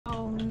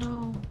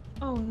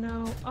Oh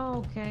no.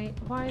 Okay.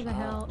 Why the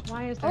hell?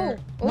 Why is there?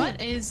 What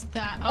is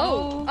that?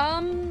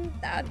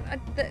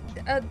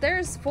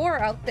 There's 4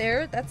 out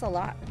there. That's a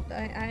lot.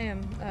 I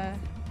am.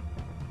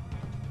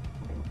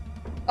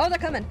 Oh, they're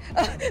coming.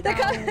 They're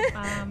coming.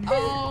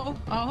 Oh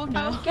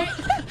no. Okay.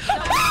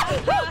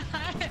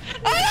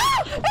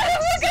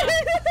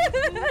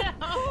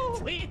 No,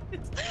 please.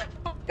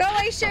 Go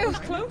away, Shu.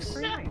 Close.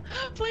 No,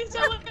 please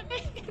don't look at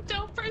me.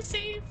 Don't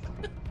perceive.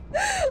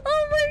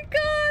 Oh my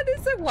god.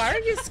 It's like, why are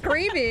you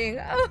screaming?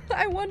 Oh,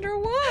 I wonder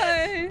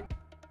why.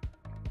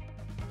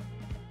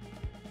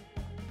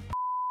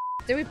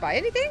 Did we buy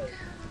anything?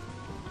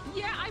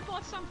 Yeah, I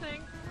bought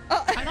something.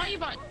 Oh. I thought you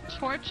bought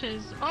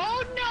torches.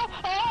 Oh no!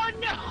 Oh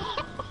no!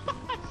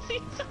 I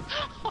see some.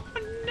 Oh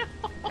no!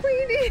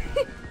 Queenie.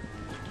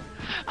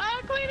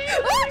 Queenie!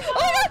 Oh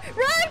god!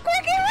 Run,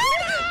 quickly,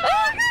 run! Oh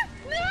god!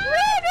 No!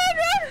 Run!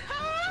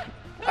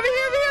 Over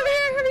here!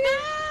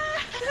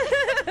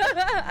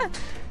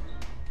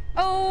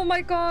 Oh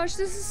my gosh,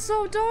 this is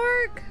so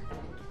dark.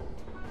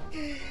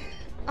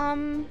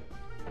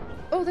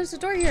 Oh, there's a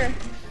door here.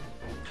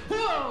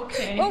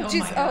 Okay. Oh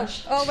jeez.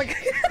 Oh my god.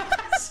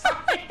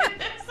 Sorry.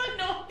 It's the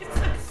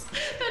noises.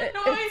 The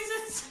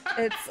noises.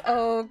 It's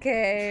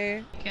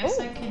okay. Guess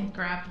I can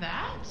grab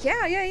that.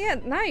 Yeah.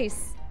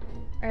 Nice.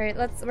 All right,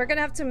 we're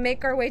gonna have to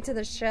make our way to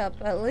the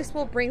ship. At least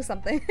we'll bring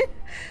something.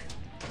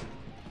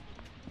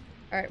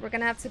 All right, we're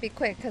gonna have to be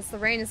quick because the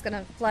rain is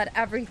gonna flood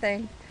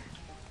everything.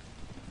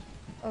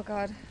 Oh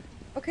god.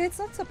 Okay, it's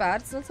not so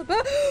bad. It's not so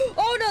bad.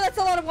 Oh no, that's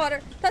a lot of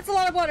water. That's a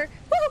lot of water.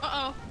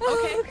 Uh-oh.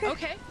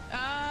 Okay.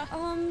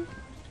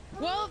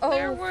 Well, Oh,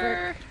 there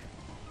were...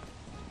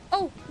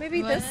 Oh,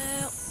 maybe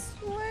this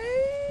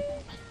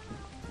way?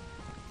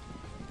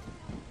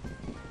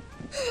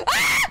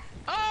 Ah!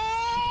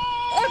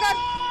 Oh god!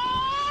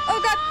 Oh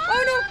god!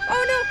 Oh no!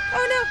 Oh no!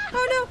 Oh no!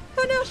 Oh no!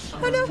 Oh no!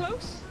 Oh no!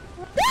 Close.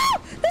 No!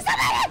 There's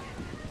somebody!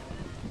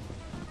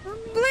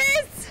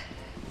 Please!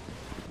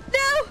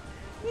 No!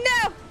 No!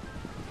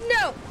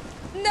 No!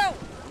 No!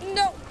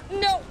 No!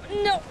 No!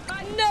 No!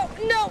 No!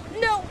 No!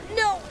 No!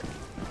 No!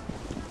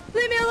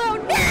 Leave me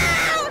alone! No!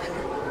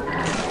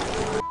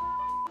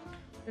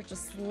 They're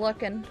just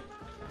looking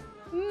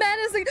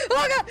menacing.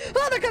 Oh god!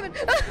 Oh, they're coming!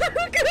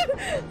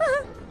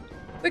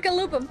 We can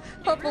loop them,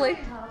 hopefully.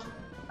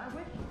 I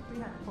wish we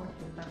had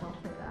torches, I will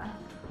say that.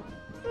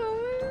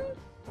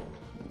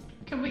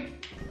 Can we...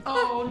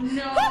 Oh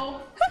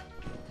no!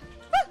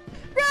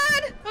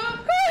 Run!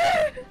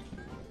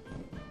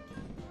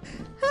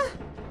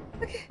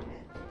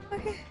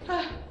 Okay.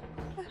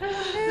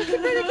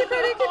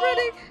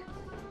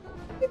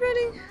 Keep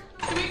running.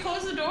 Can we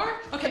close the door?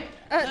 Okay.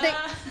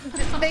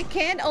 They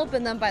can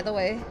open them, by the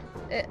way.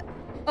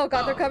 Oh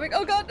god, they're coming.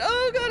 Oh god,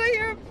 I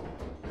hear them.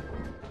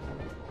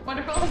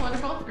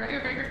 Wonderful.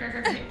 Great.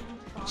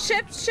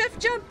 Shift,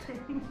 jump.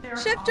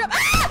 Shift, jump.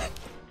 Ah!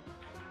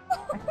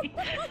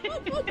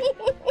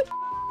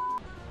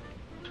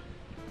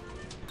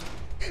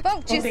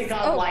 Oh, jeez. They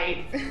got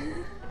light.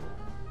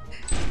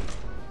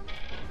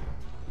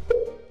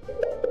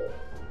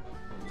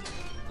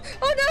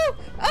 Oh no!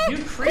 Oh,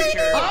 New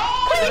creature.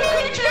 Queenie!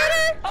 Queenie!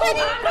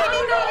 Queenie! How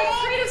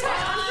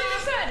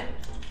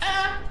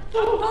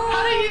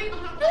do you...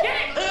 Get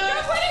it!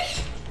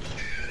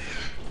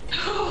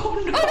 Oh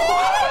no! Oh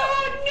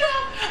no!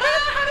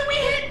 How do we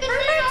hit the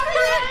thing off the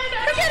head?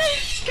 Get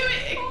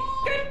it!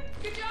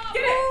 Good job!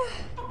 Get it!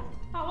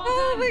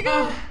 Oh my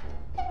god!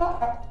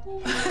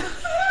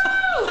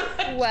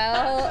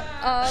 Well,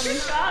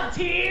 Good job,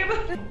 team!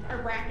 Our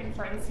racking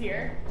friends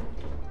here.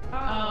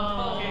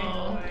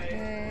 Oh.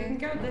 Okay. We can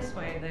go this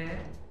way then.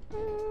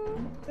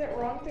 Is it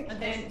wrong to And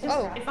then just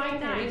if I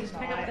die, just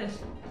pick up this.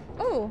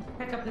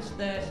 Pick up the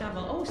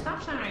shovel. Oh,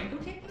 stop sign. Go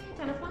take it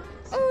and a flask.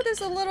 Oh,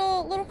 there's a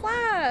little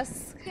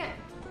flask. Yeah.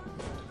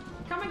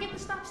 Come and get the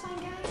stop sign,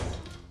 guys.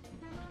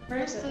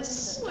 Where's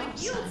this?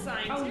 yield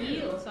sign Oh, too.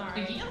 yield, A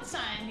sorry. yield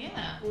sign,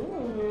 yeah.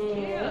 Ooh.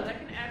 Yeah, that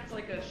can act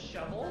like a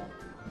shovel.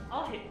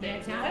 I'll hit Yeah,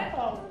 that.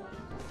 got it.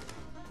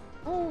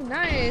 Oh,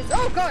 nice.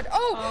 Oh god.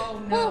 Oh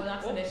no,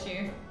 that's an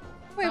issue.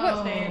 Wait,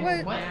 Oh,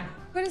 what? what?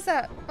 What is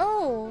that?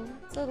 Oh,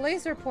 it's a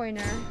laser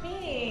pointer.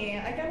 Hey,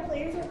 I got a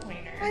laser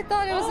pointer. I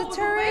thought it was a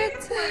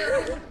turret.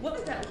 Look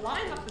at that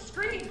line up the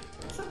screen.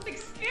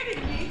 Something's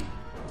scanning me.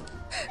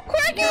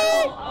 Quickie!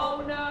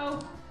 Oh no.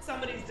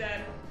 Somebody's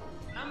dead.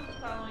 I'm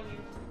following you.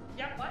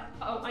 Yep, what?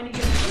 Oh, I need to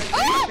get over there. I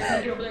need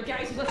to get over there.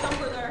 Guys, there's a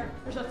thumper there.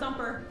 There's a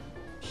thumper.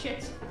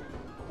 Shit.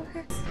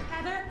 Okay.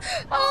 Heather?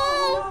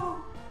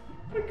 Oh!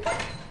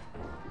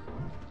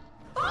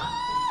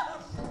 Oh!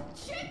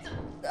 Shit!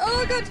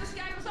 Oh god. This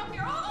guy was up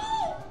here.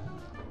 Oh!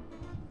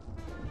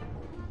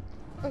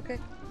 Okay.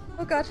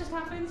 Oh god. What just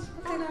happens?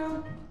 Oh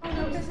no. Oh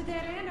no, there's a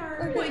dead end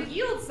or... Ooh, a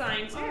yield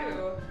sign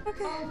too.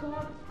 Okay. Oh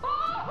god.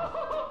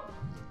 Oh!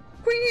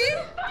 Queenie?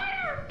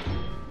 Fire!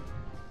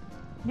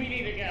 We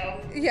need to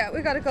go. Yeah,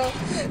 we gotta go.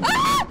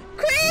 Ah!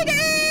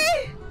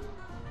 Queenie!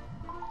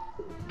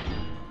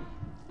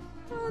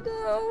 Oh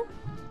no.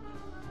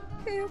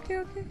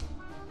 Okay.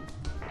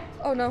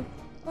 Oh no.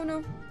 Oh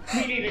no.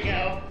 We need to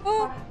go.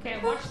 Oh. Okay,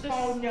 watch this.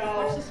 Oh no.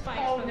 Watch the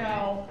spikes. Oh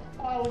no.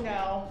 Oh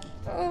no.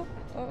 Oh.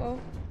 Uh-oh.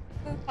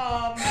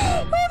 Oh, there's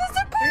a there's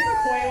a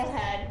quail! quail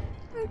head.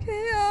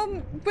 Okay,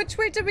 which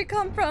way did we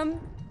come from?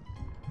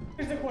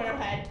 There's a quail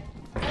head.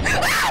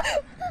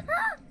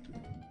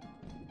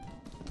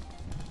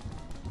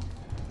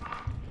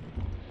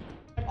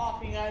 I'm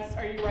offing us.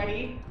 Are you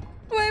ready?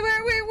 Wait,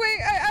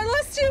 I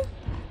lost you!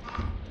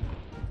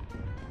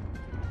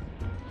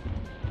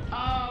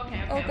 Oh,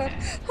 okay, Oh god.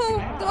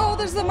 okay. Oh,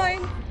 there's the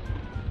mine.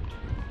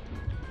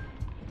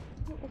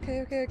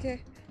 Okay.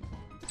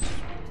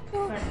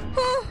 Oh.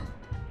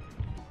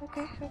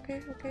 Okay.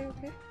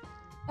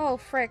 Oh,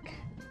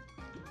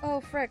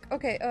 frick.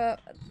 Okay,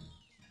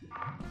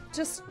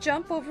 just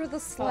jump over the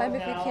slime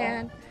if you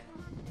can.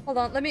 Hold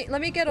on, let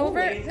me get over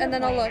it and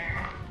then I'll look.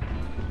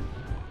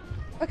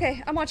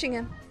 Okay, I'm watching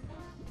him.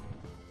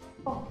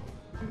 Oh,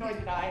 I'm going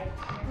to die.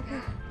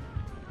 Okay.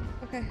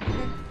 Okay.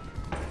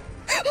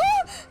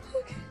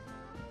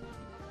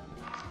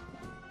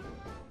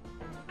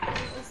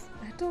 Is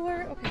that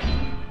door? Okay.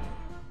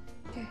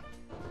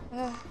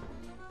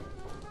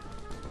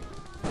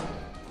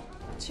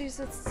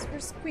 Jesus,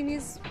 where's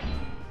Queenie's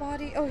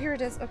body? Oh, here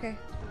it is. Okay.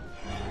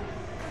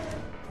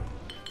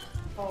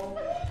 Oh.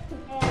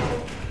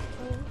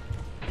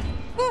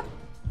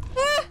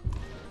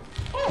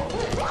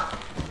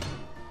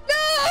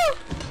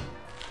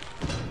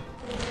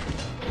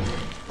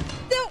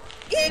 No!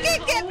 He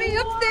can get me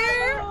up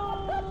there!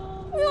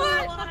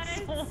 What?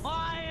 That's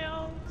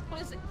wild.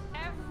 Was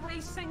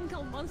every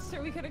single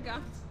monster we could have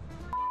got.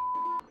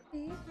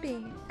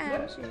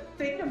 What's the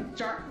thing of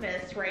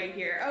darkness right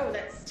here? Oh,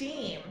 that's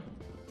steam.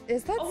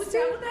 Is that Oh, is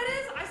that what that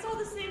is? I saw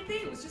the same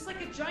thing. It was just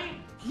like a giant.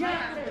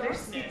 Yeah, there's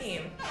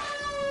steam.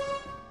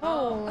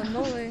 Oh,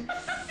 moly.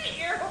 The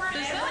air horn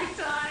every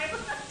time.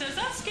 Does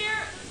that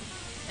scare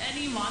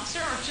any monster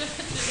or just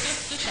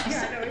us?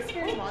 Yeah, no, it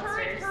scares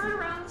monsters. Turn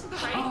around to the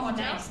right. Oh,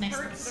 nice.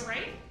 Turn to the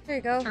right. There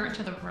you go. Turn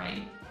to the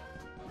right.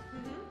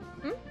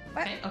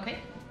 What? Okay.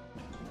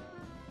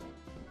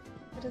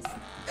 What is...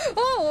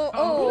 Oh,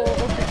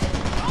 okay.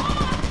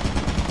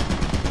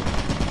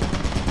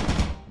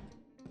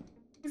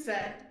 Who's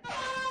that?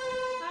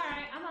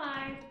 Alright, I'm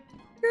alive.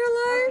 You're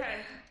alive? Okay.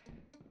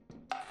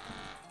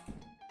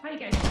 How you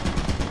guys?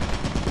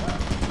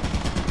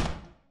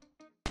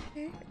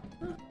 Okay.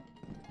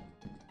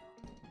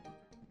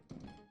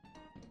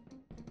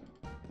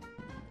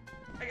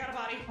 I got a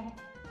body.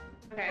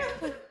 Okay.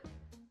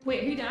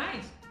 Wait, who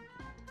died?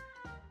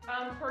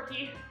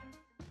 Porky.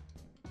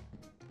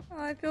 Oh,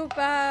 I feel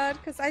bad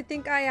because I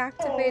think I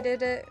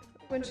activated it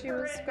when she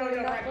was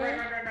going that way.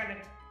 Run.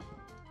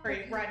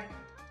 Hurry, run.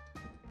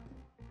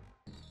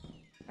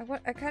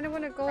 I kind of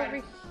want to go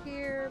over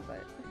here,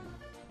 but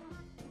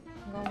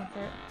I'm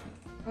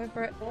going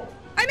for it.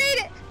 I made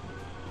it!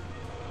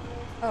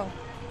 Oh,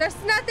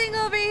 there's nothing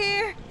over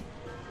here.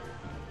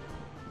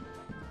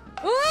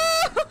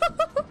 Oh!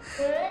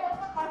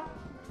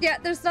 Yeah,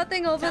 there's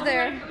nothing over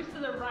there. Goes to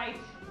the right.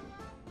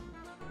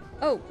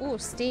 Oh, ooh,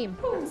 steam.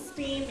 Ooh,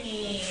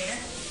 steamy.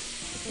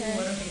 Okay.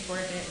 What do I think for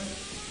it?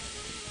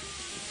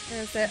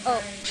 There's it.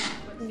 Oh,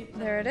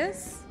 there it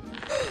is.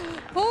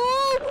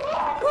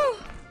 Oh!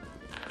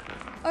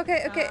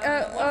 Okay. Do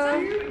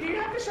you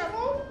have a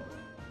shovel?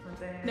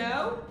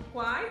 No?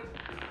 Why?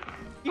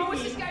 Oh,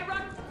 is this guy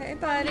run? Hey,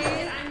 buddy. He's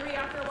get angry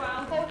after a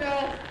while. Oh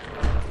no.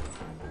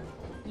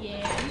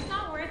 Yeah, he's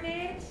not worth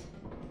it.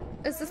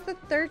 Is this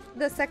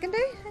the second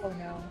day? Oh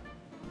no.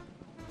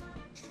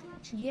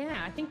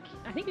 Yeah, I think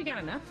we got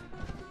enough.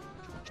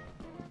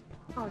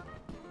 Oh.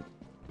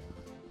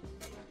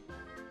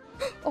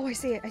 Oh, I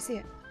see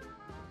it.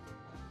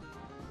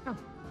 Oh.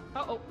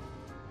 Uh-oh.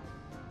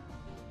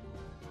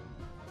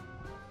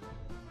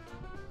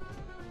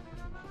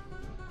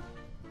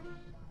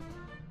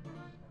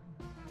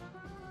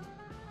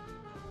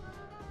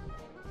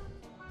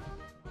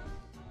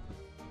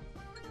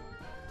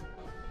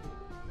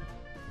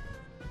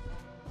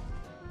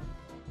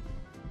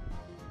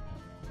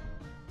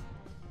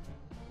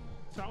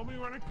 Tell me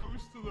when it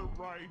goes to the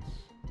right.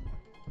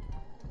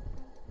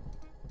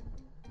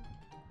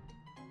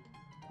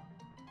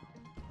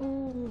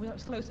 Ooh, that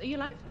was close. Are you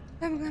alive?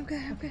 I'm good.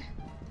 Okay.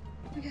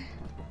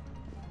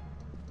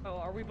 Oh,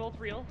 are we both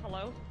real?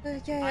 Hello?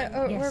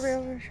 Yeah. yes. We're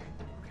over.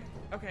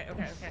 Okay.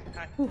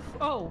 Hi. Oof.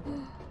 Oh.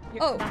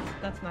 Oh.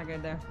 That's not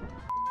good there.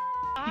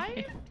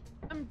 I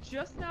am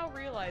just now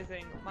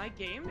realizing my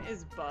game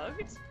is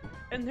bugged,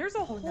 and there's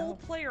a whole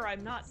player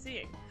I'm not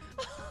seeing.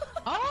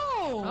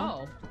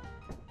 Oh.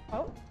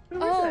 Who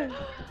is it?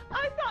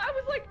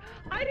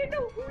 I didn't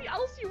know who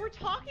else you were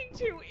talking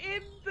to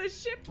in the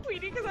ship,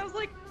 Queenie, because I was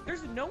like,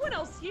 there's no one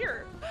else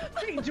here.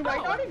 Wait, do I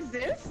not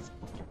exist?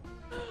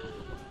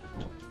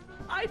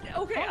 I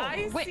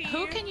Wait, see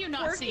who can you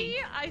not Quirky, see?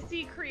 I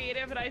see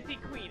Creative, and I see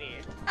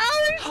Queenie.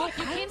 Oh, Oh,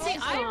 you can't see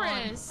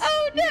Iris.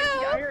 Oh no!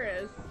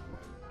 Iris.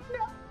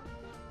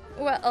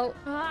 Well,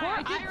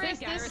 I did Iris,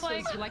 think this,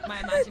 Iris was like- like my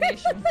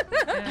imagination.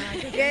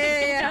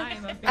 yeah.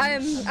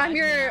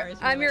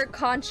 I'm your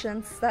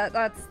conscience.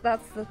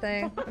 That's the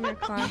thing. I'm your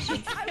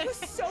conscience. I was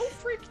so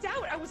freaked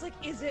out. I was like,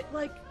 is it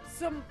like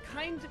some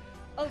kind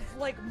of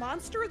like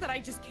monster that I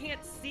just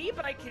can't see,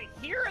 but I can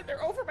hear, and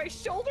they're over my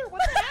shoulder?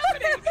 What's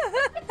happening?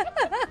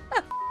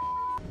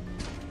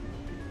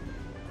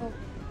 Oh.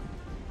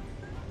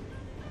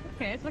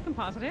 Okay, it's looking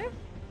positive.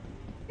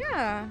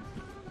 Yeah.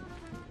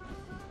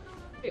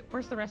 Wait,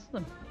 where's the rest of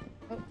them?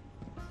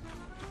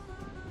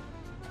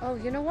 Oh,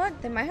 you know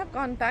what? They might have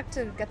gone back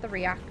to get the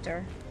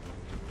reactor.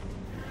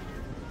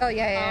 Oh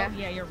yeah. Oh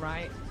yeah, you're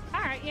right.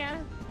 All right, yeah.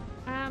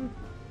 Yeah,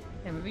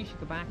 maybe we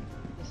should go back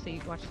and see,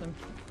 watch them.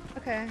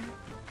 Okay.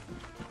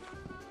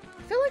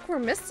 I feel like we're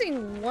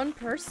missing one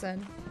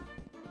person.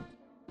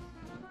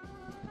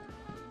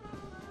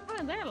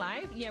 Oh, they're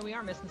alive. Yeah, we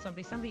are missing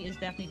somebody. Somebody is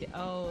definitely.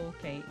 Oh,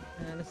 okay.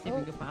 Let's see if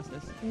we can go past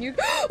this. And you.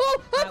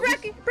 Oh,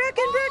 Bracken!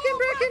 Bracken!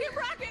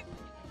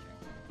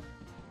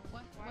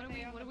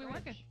 What are we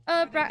working?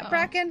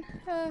 Bracken.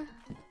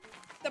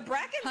 The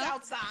Bracken's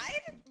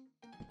outside?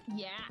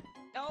 Yeah.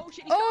 Oh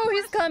shit!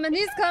 He's coming.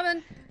 He's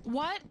coming.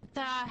 What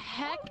the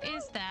heck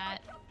is that?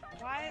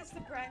 Why is the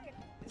Bracken?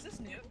 Is this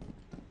new?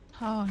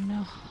 Oh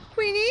no.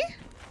 Queenie.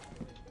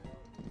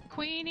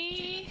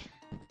 Queenie.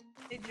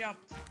 It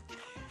jumped.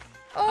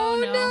 Oh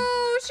no.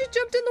 no! She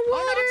jumped in the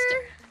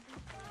water.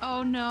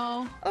 Oh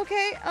no.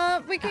 Okay.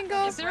 We can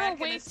go. Is there a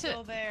way to?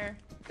 Still there.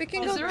 We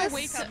can Is go there this. a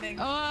way to?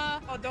 Oh,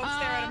 don't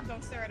stare at him!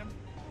 Don't stare at him.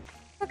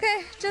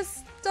 Okay,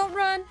 just don't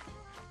run.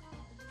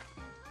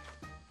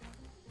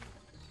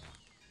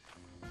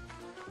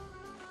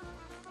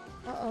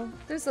 Uh-oh,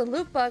 there's a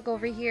loot bug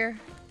over here.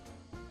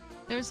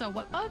 There's a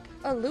what bug?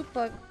 A loot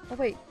bug. Oh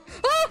wait.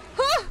 Oh!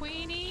 Oh!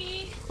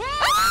 Queenie.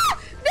 Ah!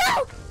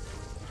 No!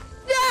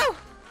 No!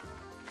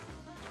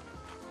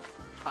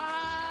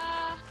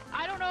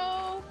 I don't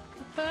know.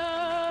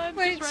 I'm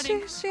Wait, just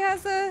running. she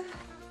has a.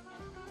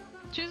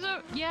 She's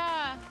a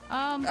yeah.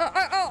 I'll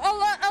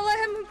let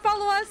him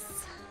follow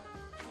us.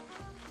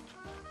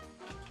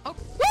 Oh.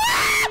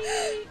 Ah!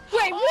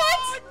 Wait,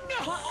 what?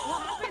 No. What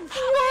happened? I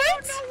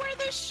don't know where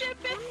the ship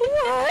is.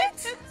 What?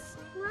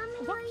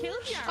 What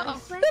killed you?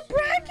 The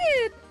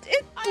bracket!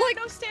 It I have like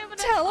no stamina.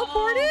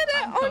 teleported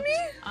I'm on cooked.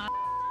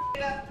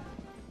 me.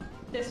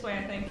 This way,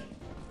 I think.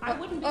 I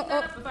wouldn't beat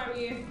that up if I were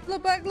you.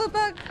 Look bug, look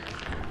bug.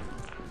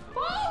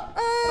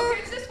 Oh!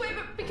 Okay, it's this way,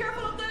 but be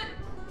careful of the.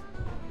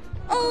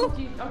 Oh.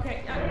 Geez,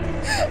 okay. Ah!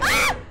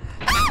 Ah!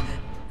 Ah!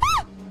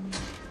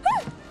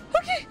 Ah!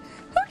 Okay,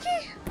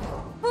 okay.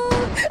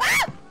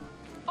 Ah!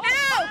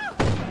 Ow!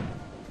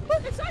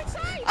 It's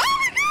outside! Oh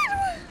my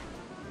god!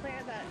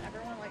 Plan that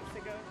everyone likes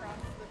to go across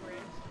the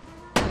bridge.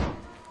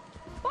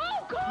 Oh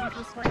god!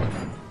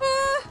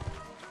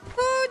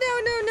 Oh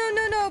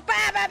no.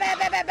 Bah.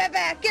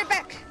 Get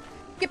back.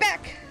 Get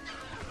back.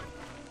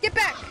 Get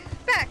back.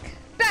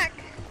 Back.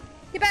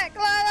 Get back.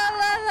 La.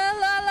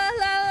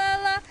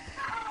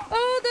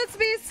 Oh, that's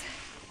beast.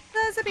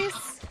 That's a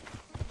beast.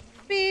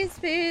 Beast.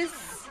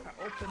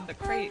 Open the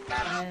crate. Please.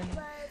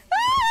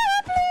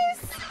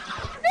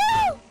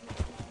 No.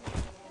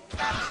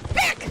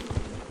 Back.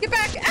 Get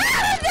back.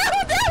 Ah, no.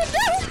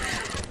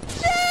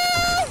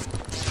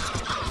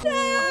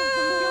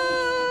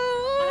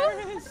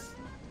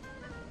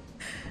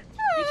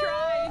 You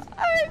tried. I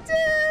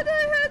did. I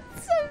had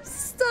some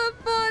stuff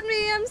on me.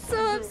 I'm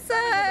so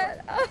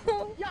upset.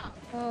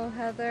 Oh,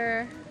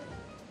 Heather.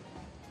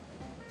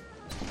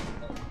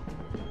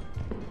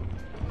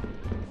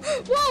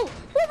 Whoa!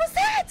 What was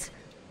that?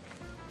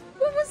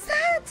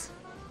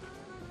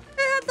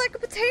 It had like a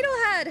potato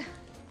head.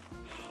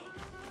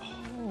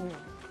 Oh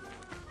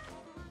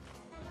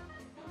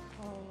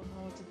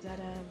no, it's a dead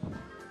end.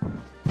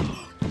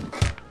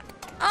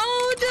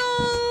 Oh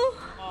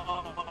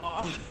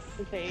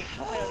Okay,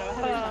 I don't know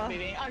how to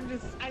moving.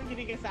 I'm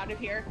getting us out of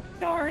here.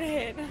 Darn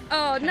it. no!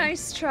 Oh,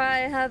 nice try,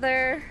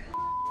 Heather.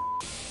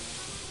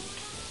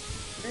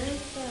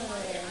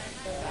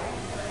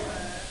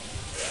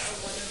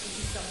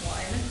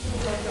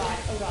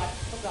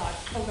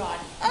 Oh god.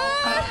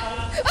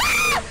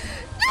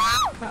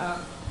 No!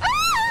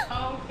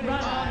 Oh, no.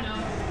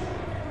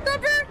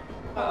 Stop her!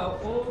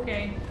 Oh,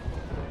 okay.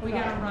 We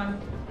gotta run.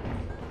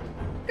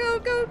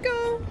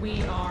 Go!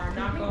 We are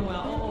not going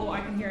well. Oh,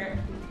 I can hear it.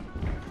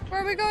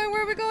 Where are we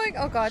going?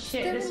 Oh god.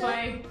 Shit, this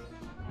way.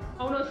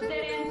 Oh no, it's a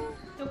dead end.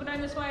 Don't go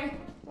down this way.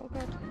 Oh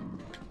god.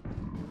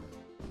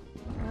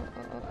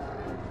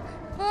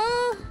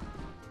 Oh.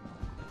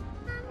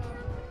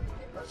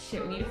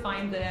 Shit, we need to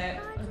find the.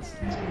 Let's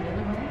do the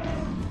other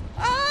one.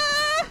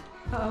 Ah!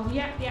 Oh,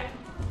 yeah.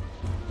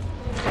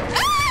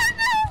 Ah!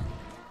 No!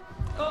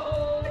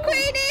 Oh!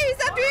 Queenie,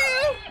 he's up you!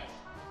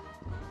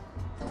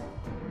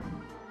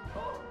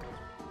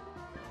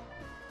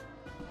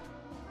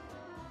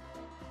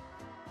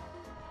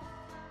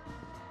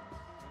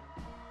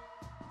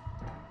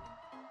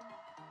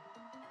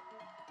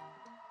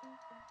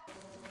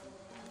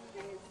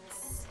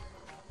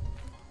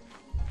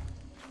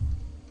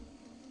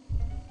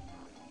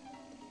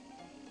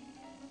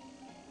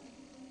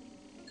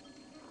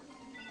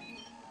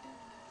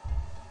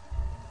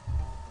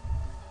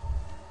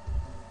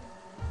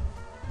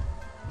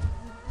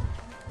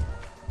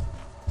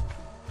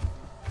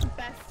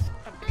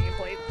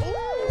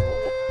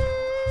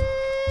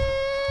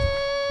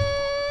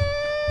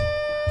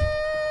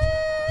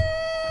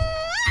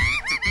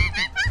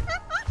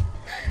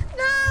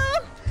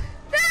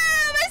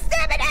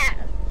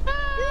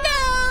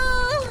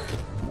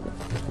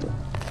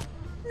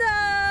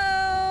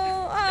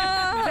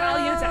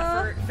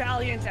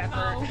 valiant effort.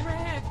 Oh,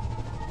 rip.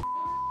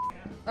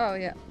 Oh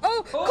yeah.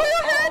 Oh, coil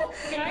head!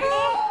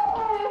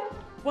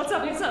 What's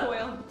up? What's up?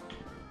 Coil.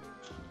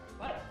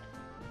 What?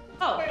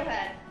 Oh. Coil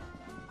head.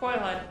 Coil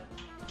head.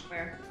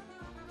 Where?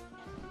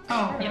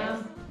 Oh,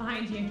 yeah.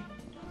 Behind you.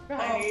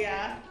 Behind you,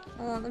 yeah.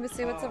 Hold on, let me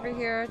see what's over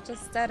here.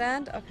 Just dead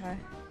end? Okay.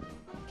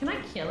 Can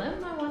I kill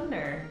him? I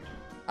wonder.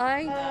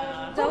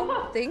 I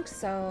don't think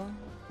so.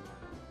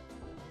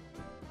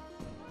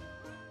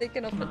 They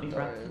can open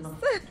doors.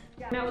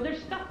 No,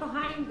 there's stuff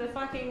behind the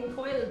fucking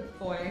coil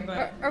boy,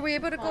 but... Are we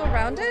able to go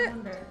around I it?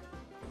 wonder.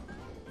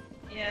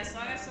 Yeah, as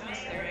long as someone's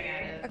staring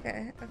at it.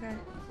 Okay, okay.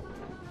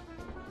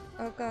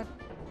 Oh god.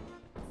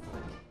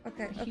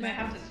 Okay, You okay. might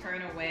have to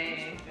turn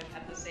away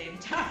at the same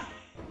time.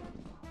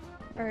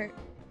 Alright.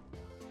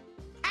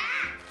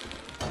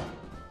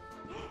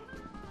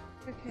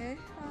 Okay,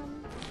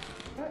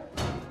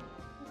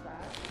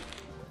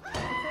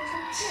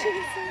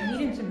 I need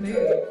him to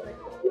move.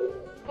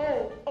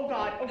 Oh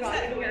god,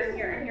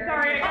 here.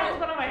 Sorry, I got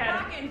one on my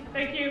head.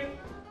 Thank you.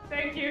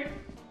 Thank you.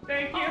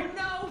 Thank you. Oh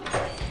no!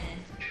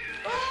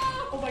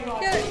 Oh my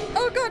god. get it!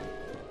 Oh god!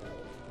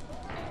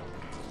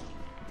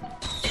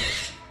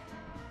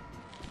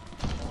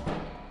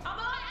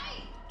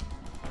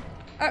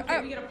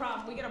 Okay, we get a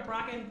problem. We get a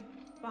Bracken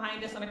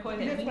behind us on a coil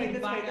head. We need to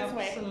back up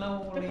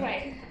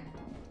slowly.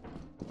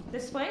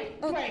 This way?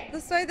 Oh,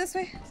 this way, this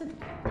way.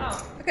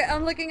 Oh. Okay,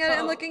 I'm looking at it,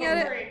 I'm looking at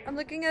it. I'm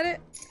looking at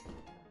it.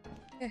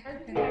 Okay,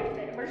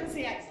 okay.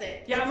 Emergency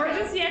exit. Yeah,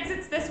 emergency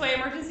exits this way.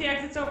 Emergency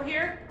exits over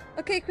here.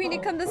 Okay, Queenie,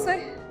 come this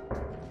way.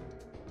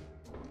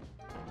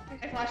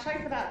 My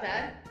flashlight's about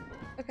dead.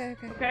 Okay,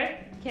 okay.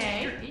 Okay.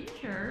 Okay. You're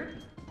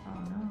injured. Oh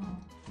no.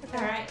 Okay.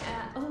 Alright,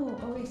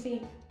 oh, I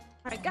see.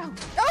 Alright, go.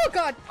 Oh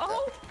god!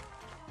 Oh!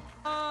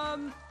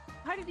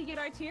 How did he get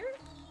out here?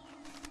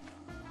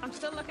 I'm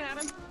still looking at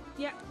him.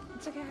 Yeah,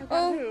 it's okay. I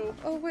got him.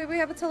 Oh, wait, we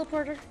have a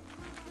teleporter.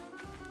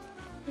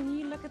 Can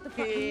you look at the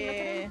can you look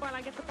at him while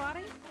I get the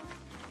body?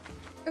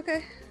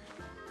 Okay.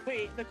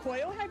 Wait, the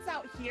coil head's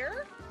out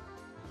here?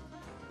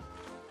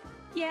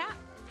 Yeah.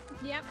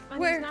 Yep. And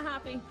Where? he's not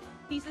happy.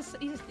 He's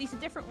a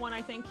different one,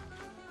 I think.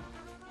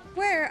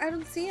 Where? I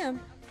don't see him.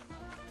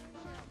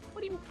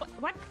 What do you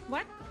what?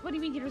 What do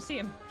you mean you don't see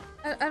him?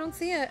 I don't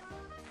see it.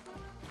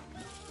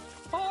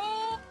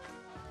 Oh!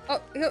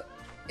 Oh,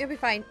 he'll be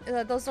fine.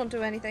 Those don't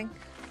do anything.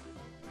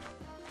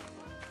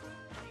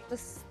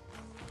 This.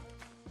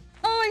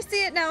 Oh, I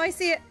see it now. I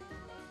see it.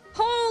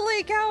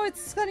 Holy cow!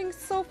 It's cutting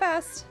so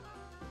fast.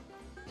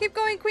 Keep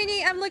going,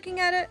 Queenie. I'm looking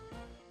at it.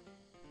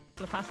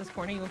 We'll pass this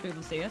corner, you won't be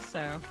able to see us.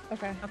 So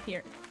Okay. up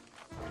here.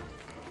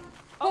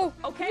 Oh,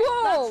 okay.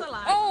 Whoa! That's a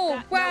lie.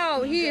 Oh, wow!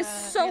 No, He is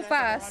so Yeah, that's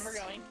fast. the one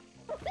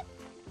we're going.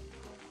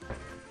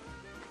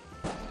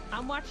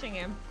 I'm watching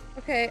him.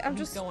 Okay, I'm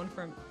He's just going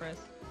for us.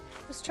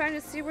 just trying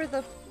to see where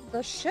the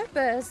ship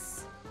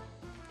is.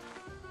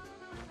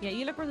 Yeah,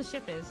 you look where the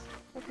ship is.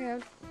 Okay,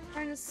 I'm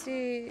trying to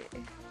see.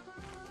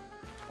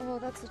 Oh,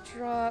 that's a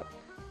drop.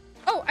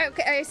 Oh,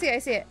 okay, I see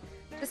it.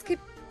 Just keep.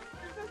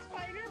 There's a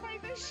spider by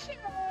the ship.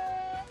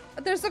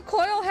 There's a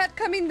coil head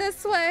coming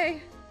this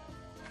way.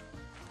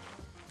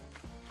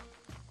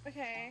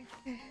 Okay.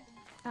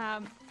 Do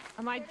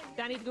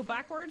I need to go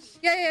backwards?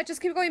 Yeah,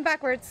 just keep going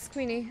backwards,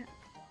 Queenie.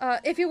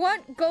 If you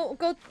want, go.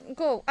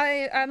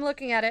 I'm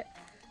looking at it.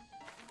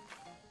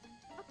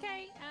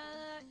 Okay,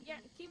 yeah,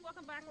 keep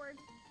walking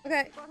backwards.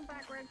 Okay. Keep walking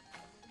backwards.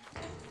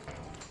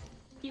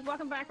 Keep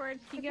walking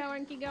backwards. Keep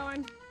going, keep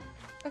going.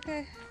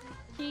 Okay.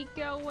 Keep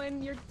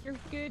going. You're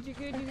good, you're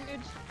good.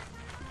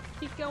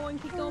 Keep going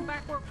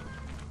backward.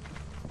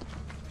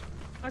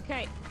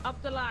 Okay,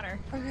 up the ladder.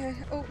 Okay.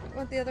 Oh,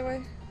 went the other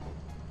way.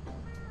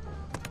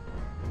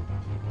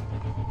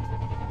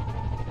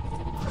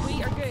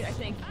 We are good, I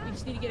think. We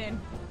just need to get in.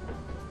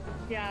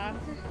 Yeah.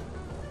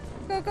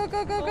 Go.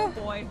 Oh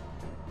boy.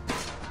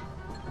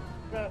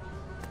 Go.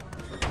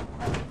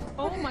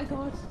 Oh my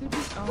god, stupid.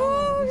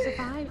 Oh, we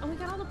survived. Oh, we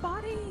got all the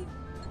bodies.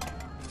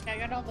 Yeah, I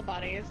got all the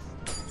bodies.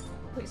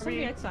 Wait,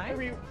 somebody outside?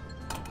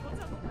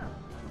 What's up?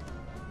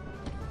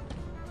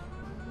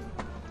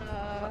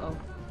 Uh-oh.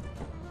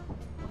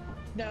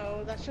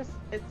 No, that's just,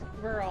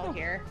 we're all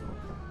here.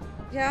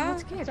 Yeah.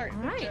 That's good. Sorry.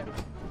 Alright.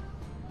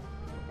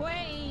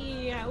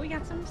 Wait, we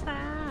got some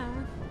stuff.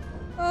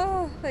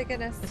 Oh my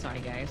goodness. Sorry,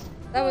 guys.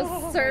 That was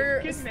Oh, my so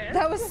goodness.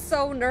 that was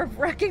so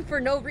nerve-wracking for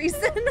no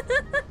reason.